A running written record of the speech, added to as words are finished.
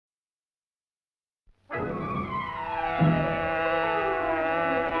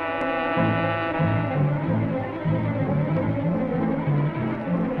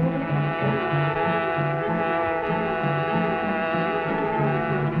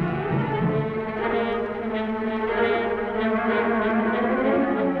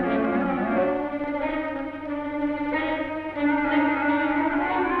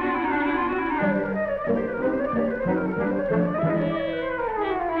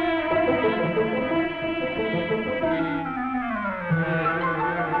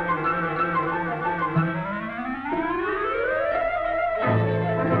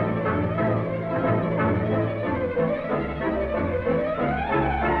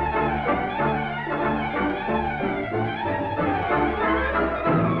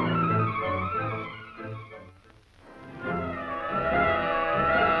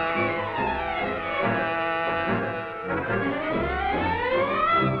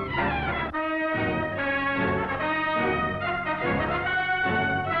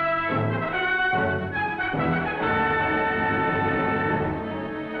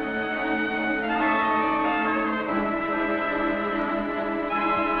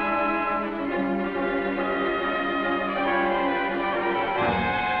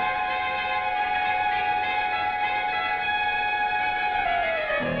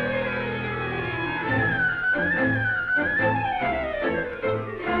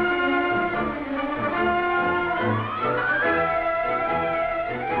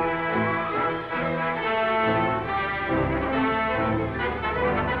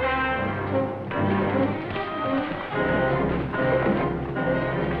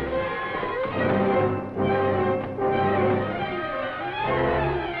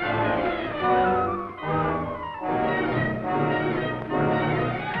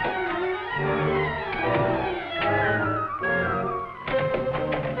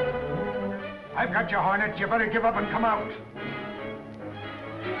I've got you, Hornet. You better give up and come out.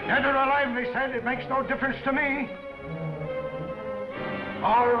 Dead or alive, they said. It makes no difference to me.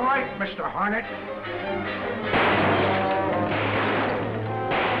 All right, Mr. Hornet.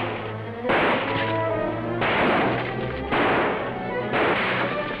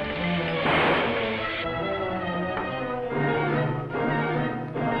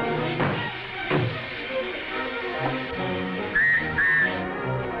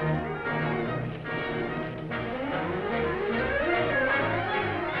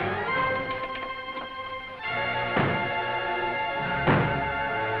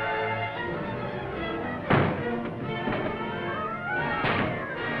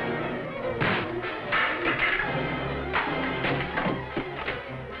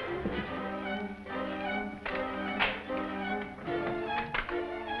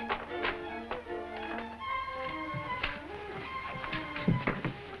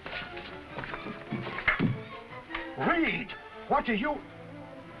 Reid, what are you...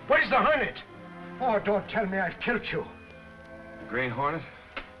 Where's the Hornet? Oh, don't tell me I've killed you. The Green Hornet?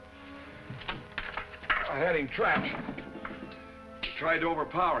 I had him trapped. Tried to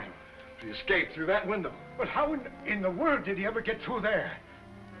overpower him. He escaped through that window. But how in the world did he ever get through there?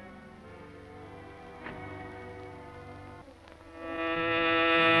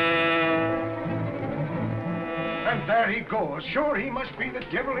 And there he goes. Sure, he must be the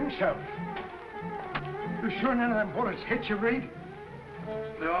devil himself. You sure none of them bullets hit you, Reid?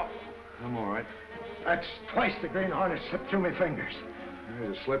 No, I'm all right. That's twice the Green Hornet slipped through my fingers.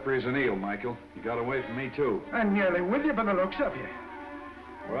 You're as slippery as an eel, Michael. You got away from me, too. I'm nearly with you by the looks of you.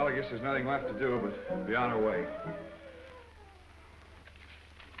 Well, I guess there's nothing left to do but be on our way.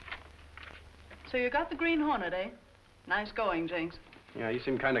 So you got the Green Hornet, eh? Nice going, Jinx. Yeah, you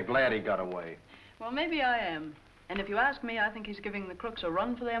seem kind of glad he got away. Well, maybe I am. And if you ask me, I think he's giving the crooks a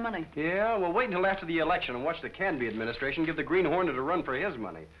run for their money. Yeah, well, wait until after the election and watch the Canby administration give the Green Hornet a run for his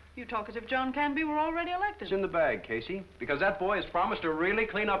money. You talk as if John Canby were already elected. It's in the bag, Casey, because that boy has promised to really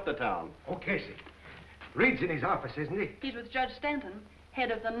clean up the town. Oh, Casey. Reid's in his office, isn't he? He's with Judge Stanton,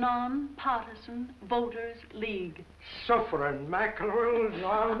 head of the Non-Partisan Voters League. Suffering mackerel,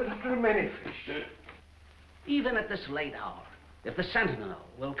 now little many fish. Even at this late hour, if the Sentinel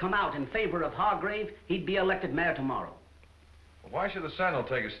will come out in favor of Hargrave, he'd be elected mayor tomorrow. Well, why should the Sentinel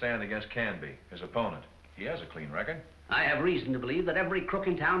take a stand against Canby, his opponent? He has a clean record. I have reason to believe that every crook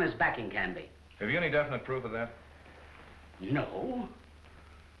in town is backing Canby. Have you any definite proof of that? No.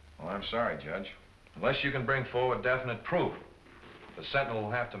 Well, I'm sorry, Judge. Unless you can bring forward definite proof, the Sentinel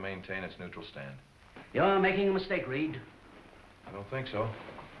will have to maintain its neutral stand. You're making a mistake, Reid. I don't think so.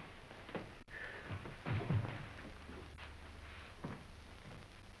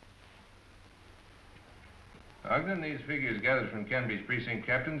 Ogden, these figures gathered from Canby's precinct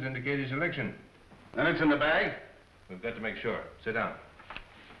captains indicate his election. Then it's in the bag? We've got to make sure. Sit down.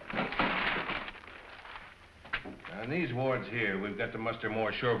 On these wards here, we've got to muster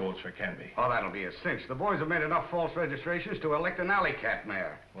more sure votes for Canby. Oh, that'll be a cinch. The boys have made enough false registrations to elect an alley cat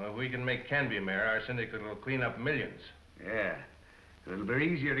mayor. Well, if we can make Canby mayor, our syndicate will clean up millions. Yeah. It'll be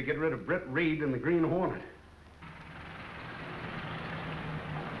easier to get rid of Britt Reid than the Green Hornet.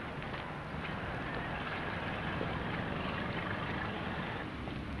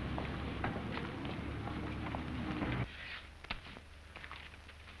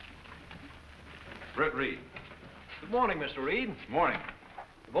 Britt Reid. Good morning, Mr. Reid. Morning.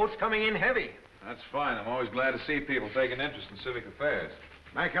 The vote's coming in heavy. That's fine. I'm always glad to see people take an interest in civic affairs.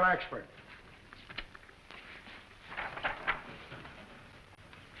 Make an expert.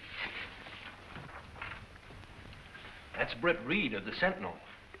 That's Britt Reid of the Sentinel.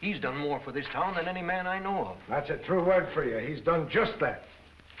 He's done more for this town than any man I know of. That's a true word for you. He's done just that.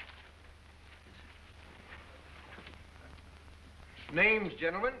 Names,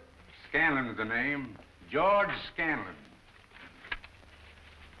 gentlemen? Scanlon's the name. George Scanlon.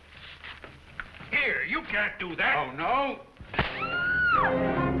 Here, you can't do that. Oh, no?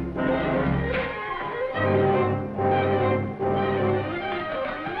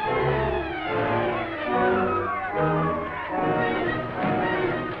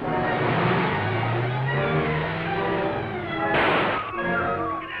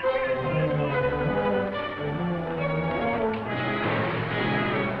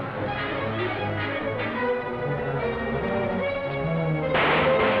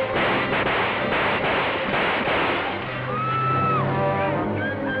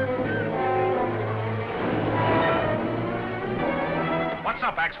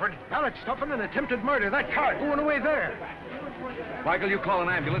 Ballot stuffing and attempted murder. That car going away there. Michael, you call an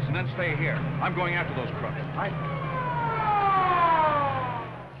ambulance and then stay here. I'm going after those crooks.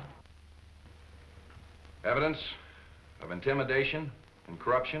 Evidence of intimidation and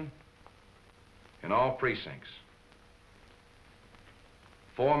corruption in all precincts.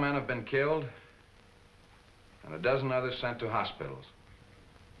 4 men have been killed and a dozen others sent to hospitals.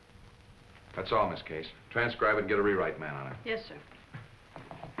 That's all, Miss Case. Transcribe it and get a rewrite man on it. Yes, sir.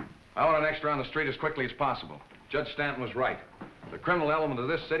 I want an extra on the street as quickly as possible. Judge Stanton was right. The criminal element of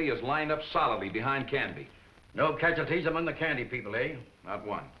this city is lined up solidly behind Canby. No casualties among the Candy people, eh? Not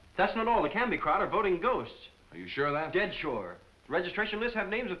one. That's not all. The Canby crowd are voting ghosts. Are you sure of that? Dead sure. The registration lists have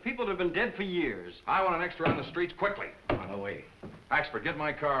names of people that have been dead for years. I want an extra on the streets quickly. On the way. Expert, get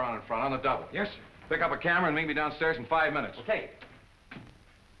my car on in front, on the double. Yes, sir. Pick up a camera and meet me downstairs in 5 minutes. Okay.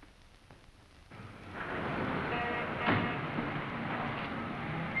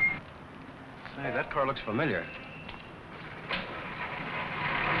 Say, that car looks familiar.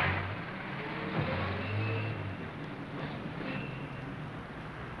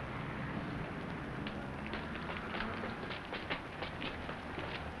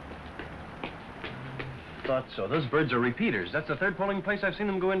 Thought so. Those birds are repeaters. That's the 3rd polling place I've seen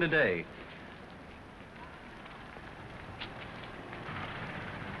them go in today.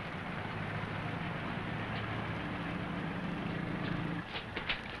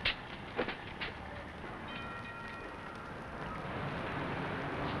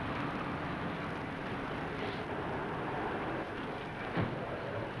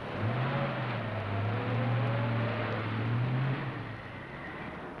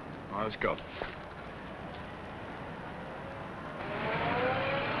 Let's go.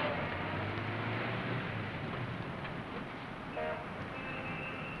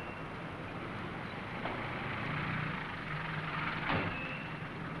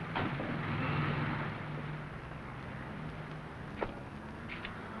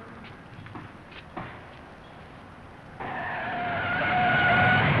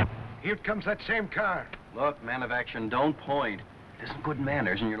 Here comes that same car. Look, man of action, don't point. It isn't good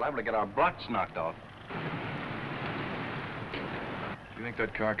manners, and you're liable to get our blocks knocked off. Do you think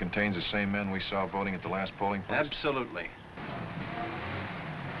that car contains the same men we saw voting at the last polling place? Absolutely.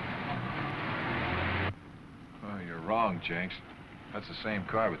 Oh, you're wrong, Jenks. That's the same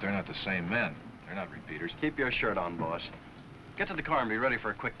car, but they're not the same men. They're not repeaters. Keep your shirt on, boss. Get to the car and be ready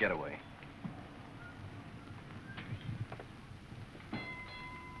for a quick getaway.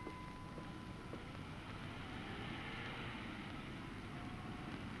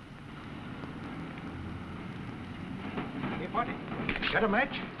 Buddy, got a match?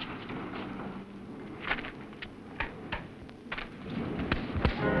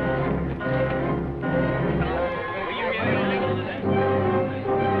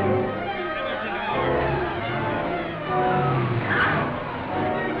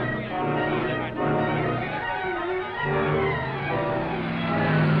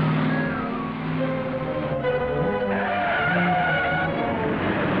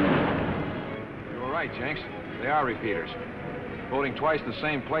 You were right, Jenks. They are repeaters. Voting twice in the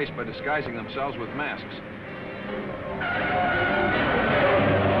same place by disguising themselves with masks.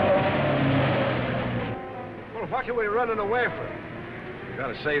 Well, what are we running away from? We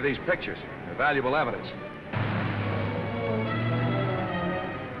gotta save these pictures. They're valuable evidence.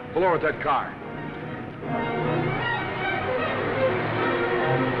 Pull over at that car.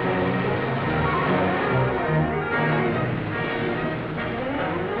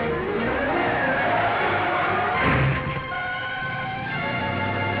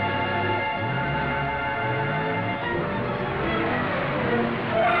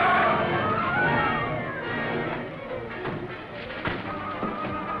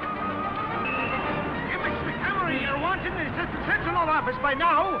 By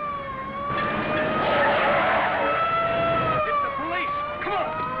now. It's the police. Come on.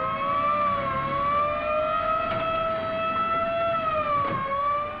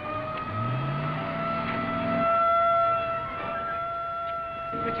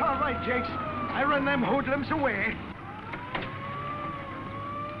 It's all right, Jakes. I run them hoodlums away.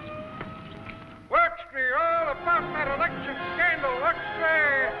 Extra, all about that election scandal. Extra.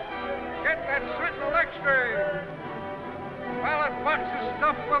 Get that Sentinel extra. Ballot boxes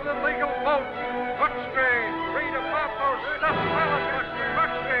stuffed with illegal votes. Extra. Read about those stuffed ballot boxes.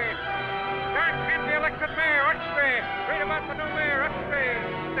 Extra. John can't be elected mayor. Extra. Read about the new mayor. Extra.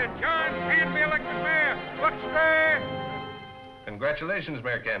 That John can't be elected mayor. Extra. Congratulations,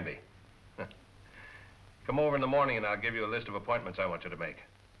 Mayor Canby. Come over in the morning and I'll give you a list of appointments I want you to make.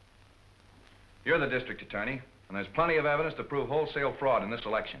 You're the district attorney, and there's plenty of evidence to prove wholesale fraud in this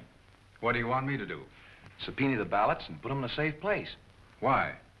election. What do you want me to do? Subpoena the ballots and put them in a safe place.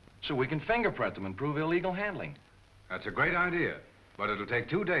 Why? So we can fingerprint them and prove illegal handling. That's a great idea. But it'll take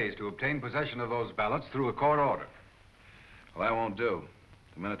 2 days to obtain possession of those ballots through a court order. Well, that won't do.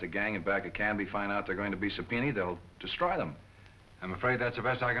 The minute the gang in back of Canby find out they're going to be subpoenaed, they'll destroy them. I'm afraid that's the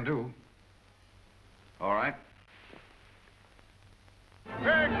best I can do. All right.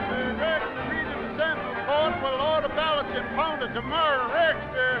 Register, read the Sentinel court will order ballots impounded tomorrow.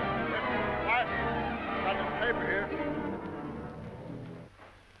 Register. Got this paper here.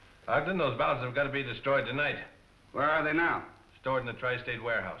 Ogden, those ballots have got to be destroyed tonight. Where are they now? Stored in the tri-state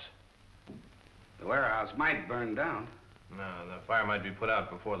warehouse. The warehouse might burn down. No, the fire might be put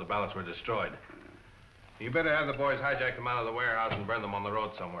out before the ballots were destroyed. You better have the boys hijack them out of the warehouse and burn them on the road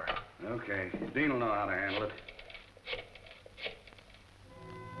somewhere. Okay. Dean will know how to handle it.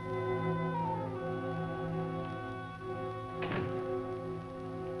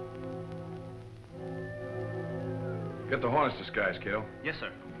 Get the Hornet's disguise, Kato. Yes,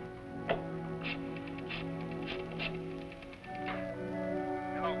 sir.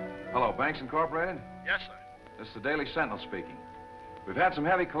 Hello, Banks Incorporated? Yes, sir. This is the Daily Sentinel speaking. We've had some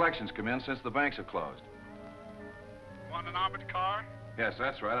heavy collections come in since the banks have closed. Want an armored car? Yes,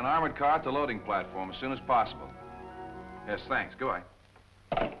 that's right. An armored car at the loading platform as soon as possible. Yes, thanks. Goodbye.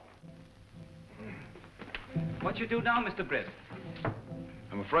 What you do now, Mr. Britt?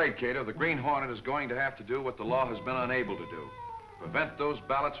 I'm afraid, Kato, the Green Hornet is going to have to do what the law has been unable to do. Prevent those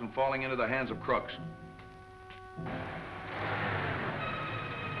ballots from falling into the hands of crooks.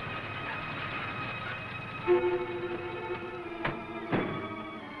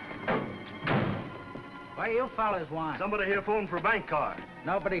 What do you fellas want? Somebody here phoned for a bank car.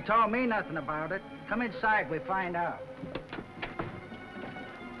 Nobody told me nothing about it. Come inside, we find out.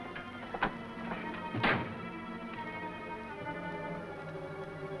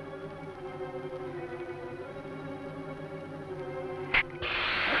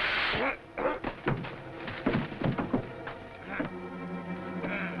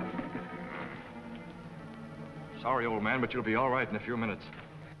 Sorry, old man, but you'll be all right in a few minutes.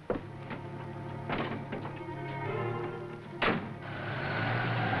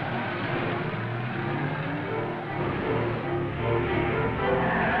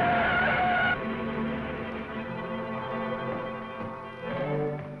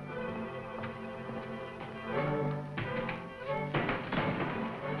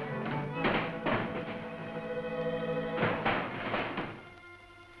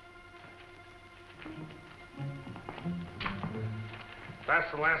 That's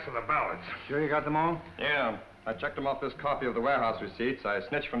the last of the ballots. Sure you got them all? Yeah. I checked them off this copy of the warehouse receipts I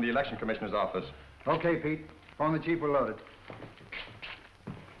snitched from the election commissioner's office. Okay, Pete. Phone the chief, we're loaded.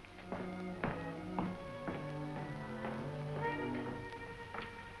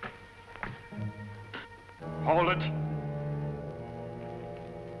 Hold it.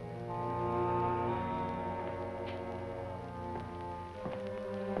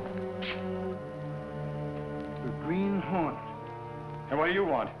 The Green Hornet. And what do you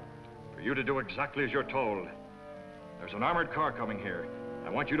want? For you to do exactly as you're told. There's an armored car coming here. I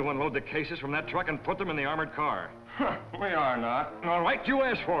want you to unload the cases from that truck and put them in the armored car. Huh, we are not. All right, you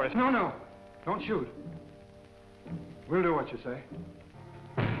asked for it. No. Don't shoot. We'll do what you say.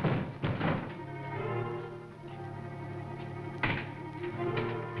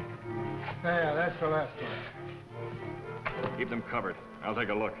 Yeah, that's the last one. Keep them covered. I'll take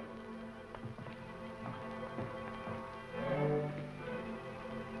a look.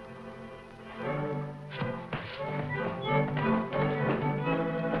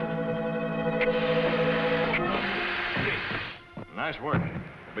 Nice work.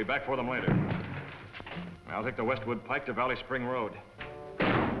 We'll be back for them later. I'll take the Westwood Pike to Valley Spring Road.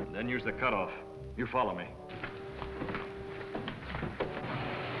 Then use the cutoff. You follow me.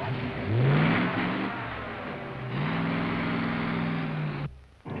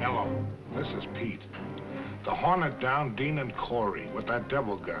 Hello, this is Pete. The Hornet down Dean and Corey with that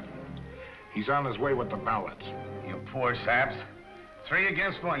devil gun. He's on his way with the ballots. You poor saps. 3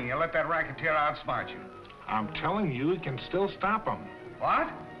 against 1. You let that racketeer outsmart you. I'm telling you, you can still stop him. What?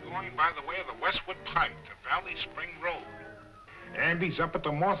 Going by the way of the Westwood Pike to Valley Spring Road. Andy's up at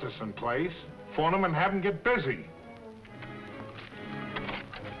the Morrison place. Phone him and have him get busy.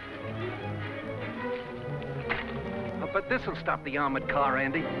 But this'll stop the armored car,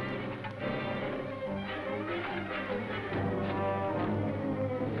 Andy.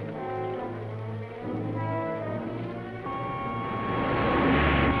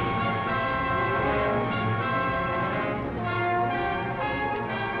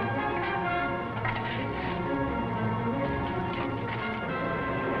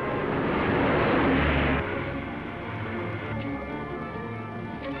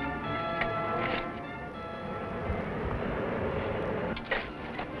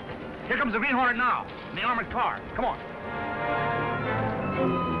 Here comes the Green Hornet now, in the armored car. Come on.